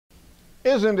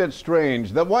Isn't it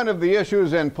strange that one of the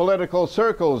issues in political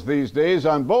circles these days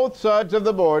on both sides of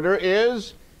the border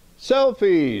is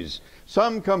selfies?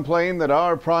 Some complain that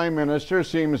our Prime Minister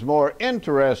seems more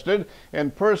interested in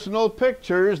personal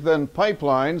pictures than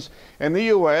pipelines. In the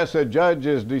U.S., a judge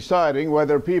is deciding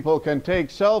whether people can take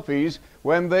selfies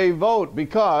when they vote,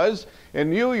 because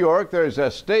in New York there's a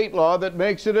state law that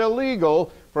makes it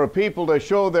illegal for people to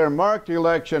show their marked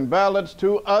election ballots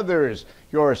to others.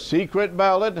 Your secret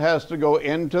ballot has to go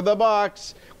into the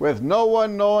box with no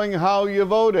one knowing how you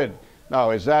voted.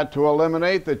 Now, is that to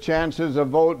eliminate the chances of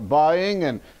vote buying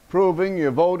and proving you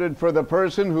voted for the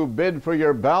person who bid for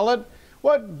your ballot?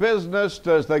 What business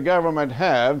does the government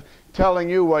have telling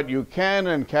you what you can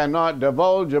and cannot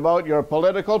divulge about your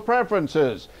political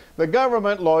preferences? The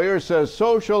government lawyer says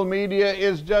social media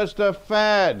is just a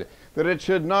fad, that it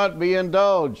should not be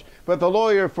indulged. But the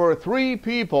lawyer for 3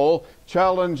 people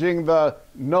challenging the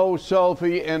no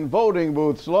selfie in voting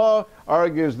booths law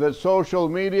argues that social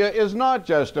media is not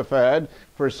just a fad.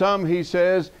 For some, he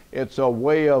says, it's a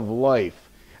way of life.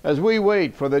 As we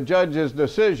wait for the judge's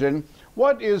decision,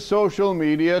 what is social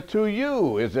media to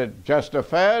you? Is it just a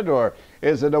fad, or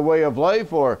is it a way of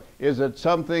life, or is it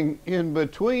something in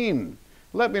between?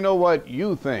 Let me know what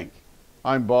you think.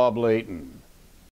 I'm Bob Layton.